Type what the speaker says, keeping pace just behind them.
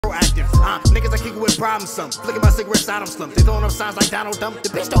Niggas I kick it with problems, some. Flicking my cigarette side, I'm slumped. They throwing up signs like Donald Trump. The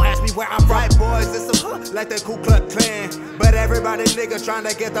bitch don't ask me where I'm from. Right, boys, it's some like the Ku Klux Klan. But everybody nigga trying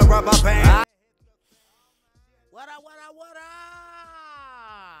to get the rubber band. What up, what up, what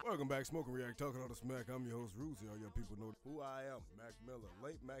up? Welcome back, Smoking React, talking all the smack. I'm your host, Roosey. All your people know who I am, Mac Miller,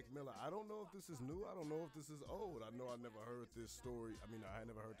 late Mac Miller. I don't know if this is new. I don't know if this is old. I know I never heard this story. I mean, I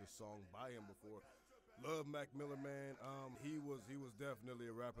had never heard this song by him before. Love Mac Miller, man. He was definitely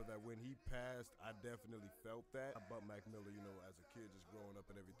a rapper that when he passed, I definitely felt that about Mac Miller, you know, as a kid, just growing up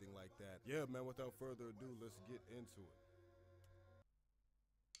and everything like that. Yeah, man, without further ado, let's get into it.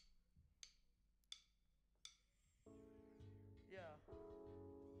 Yeah.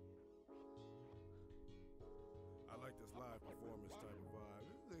 I like this live performance type of vibe.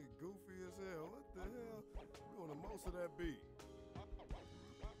 This thing goofy as hell. What the hell? Doing the most of that beat.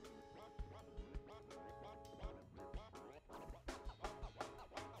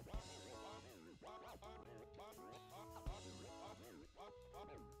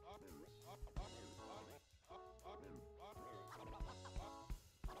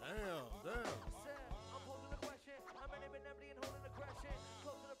 Damn. I'm posing a question. I'm an empty and holding aggression.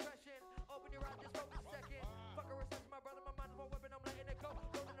 Close to depression. Open your eyes, just focus a second. Fuck a recession, my brother, my mind is for weapon. I'm letting it go.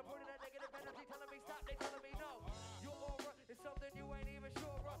 Closing the point of that negative energy, telling me stop, they telling me no. Your aura is something you ain't even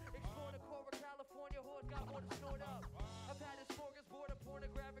sure of. Exploring the core of California, horse got more to snort up. I've had this smorgasbord of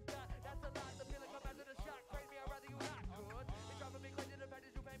pornographic dot. That's a lie. The feeling come after the shock. Crazy, I'd rather you not good. It's driving me crazy the fact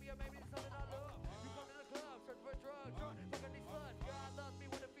that you pay me or maybe it's something I love. You come to the club, search for drugs, look at these sluts. God loves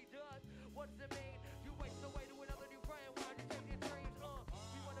me, what if he does? What does it mean? You waste away to another new friend. Why you chase your dreams?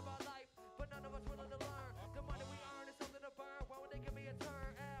 We want about life, but none of us willing to learn. The money we earn is something to burn. Why would they give me a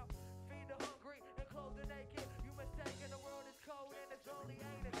turn? Out, feed the hungry and clothe the naked. You mistaken, the world is cold and it's only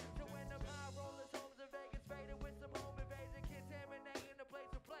ain't it. So when the high rollers homes in Vegas faded with some home invasion, contaminating the place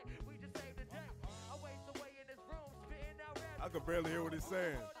to play. We just saved the day. I waste away in this room, spitting out rap. I could barely hear what he's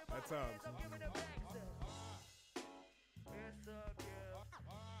saying at times. I'm giving it back, sir. It's a gift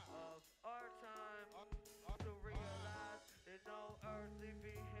of our time to realize that no earthly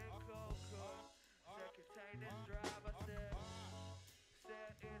vehicle could contain this drive. I said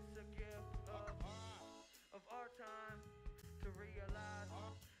it's a gift of our time to realize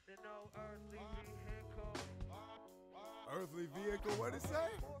that no earthly vehicle. Earthly vehicle, what'd it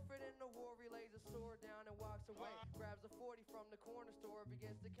say? Forfeit in the war, he lays a sword down and walks away. Grabs a 40 from the corner store,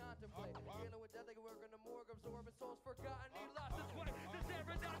 begins to contemplate. Dealing with death, they can work in the morgue, absorbing souls forgotten. He lost his way. This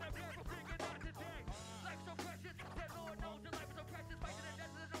never done, I've never figured out today. Life's so precious, that Lord knows that life is so precious. Fight to the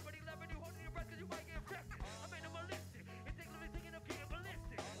death, there's nobody left, and you holding your breath because you might get infected. I'm animalistic, instinctively thinking of getting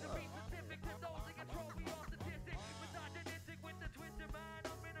ballistic. To be specific to those in control, we all statistic. Misogynistic with the twisted mind,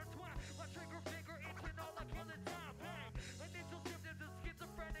 I'm intertwined. My trigger finger itching, all I kill is time. Bang! Initial symptoms of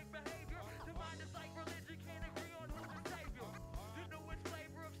schizophrenic behavior. The mind is like religion, can't agree on who's the savior. The newest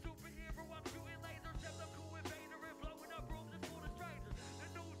flavor of superhero, I'm shooting lasers, except I'm cool invader and blowing up rooms and full of strangers. The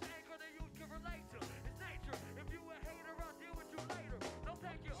news anchor the youth can relate to. It's nature. If you a hater, I'll deal with you later. No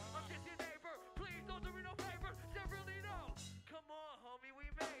thank you, I'm just your neighbor. Please don't do me no favors. They really don't. Come on, homie, we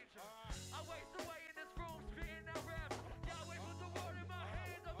major. I waste away in this room, spitting out raps. Y'all wait with the word in my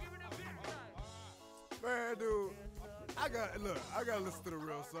hands, I'm giving it back like. Man, dude, I gotta listen to the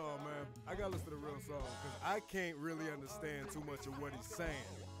real song, man. I gotta listen to the real song, because I can't really understand too much of what he's saying.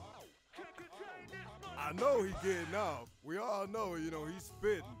 I know he getting off. We all know, you know, he's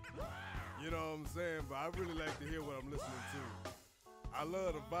spitting. You know what I'm saying? But I really like to hear what I'm listening to. I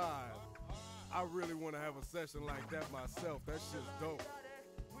love the vibe. I really want to have a session like that myself. That shit's dope.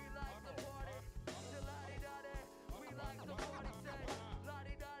 We like the party, we like the party, say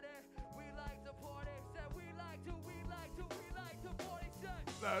la-di-da-da. We like the party, say we like to party, say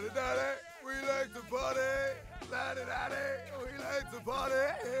La-di-da-da, we like to party. La-di-da-da, we like to party.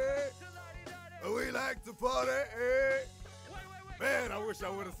 We like to party. Man, I wish I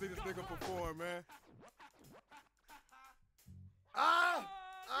would have seen this nigga perform, man.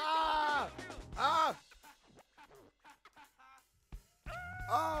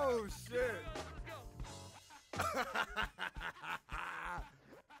 Oh, shit.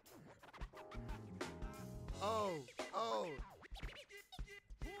 Oh. 1,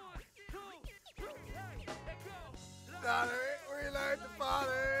 2, 3, hey, let go. Daddy, we like to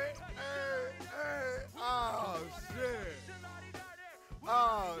party. Hey. Oh, shit.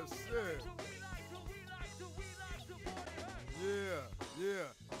 Oh, shit. Yeah.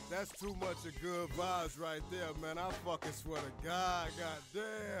 That's too much of good vibes right there, man. I fucking swear to God,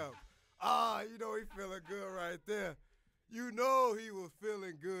 goddamn. You know he feeling good right there. You know he was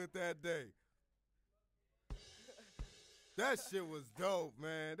feeling good that day. That shit was dope,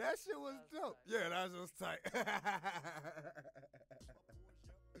 man. That shit was dope. Yeah, that was tight. That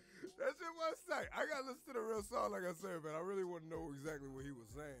shit was tight. I gotta listen to the real song, like I said, man. I really want to know exactly what he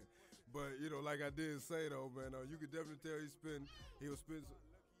was saying. But, you know, like I did say, though, man, you could definitely tell he was spitting.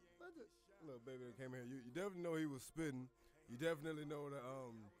 Little baby that came here. You definitely know he was spitting. You definitely know that,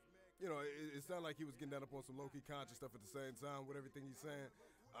 you know, it sounded like he was getting down up on some low-key conscious stuff at the same time with everything he's saying.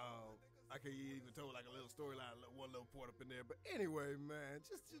 I could even told like a little storyline, one little part up in there. But anyway, man,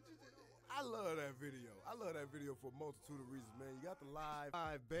 just I love that video. I love that video for a multitude of reasons, man. You got the live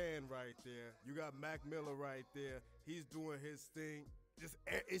band right there. You got Mac Miller right there. He's doing his thing.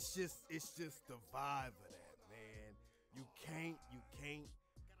 It's just the vibe of that, man. You can't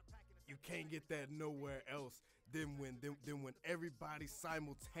get that nowhere else than when everybody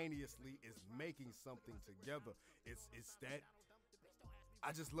simultaneously is making something together. It's that. I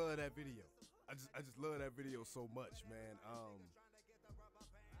just love that video. I just love that video so much, man.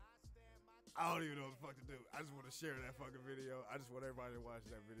 I don't even know what the fuck to do. I just want to share that fucking video. I just want everybody to watch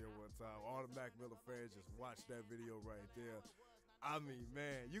that video one time. All the Mac Miller fans, just watch that video right there. I mean,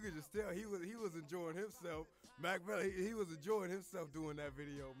 man, you could just tell he was enjoying himself. Mac Miller, he was enjoying himself doing that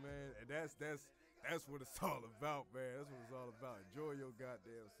video, man. And that's what it's all about, man. That's what it's all about. Enjoy your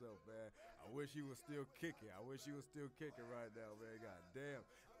goddamn self, man. I wish he was still kicking. I wish he was still kicking right now, man. Goddamn.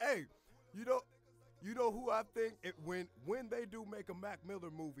 Hey, you know who I think when they do make a Mac Miller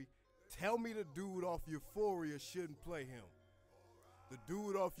movie, tell me the dude off Euphoria shouldn't play him. The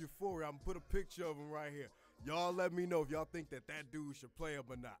dude off Euphoria, I'm gonna put a picture of him right here. Y'all let me know if y'all think that dude should play him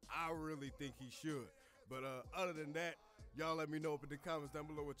or not. I really think he should. But other than that, y'all let me know up in the comments down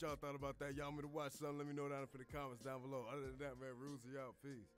below what y'all thought about that. Y'all want me to watch something, let me know down in the comments down below. Other than that, man, Roosey out. Peace.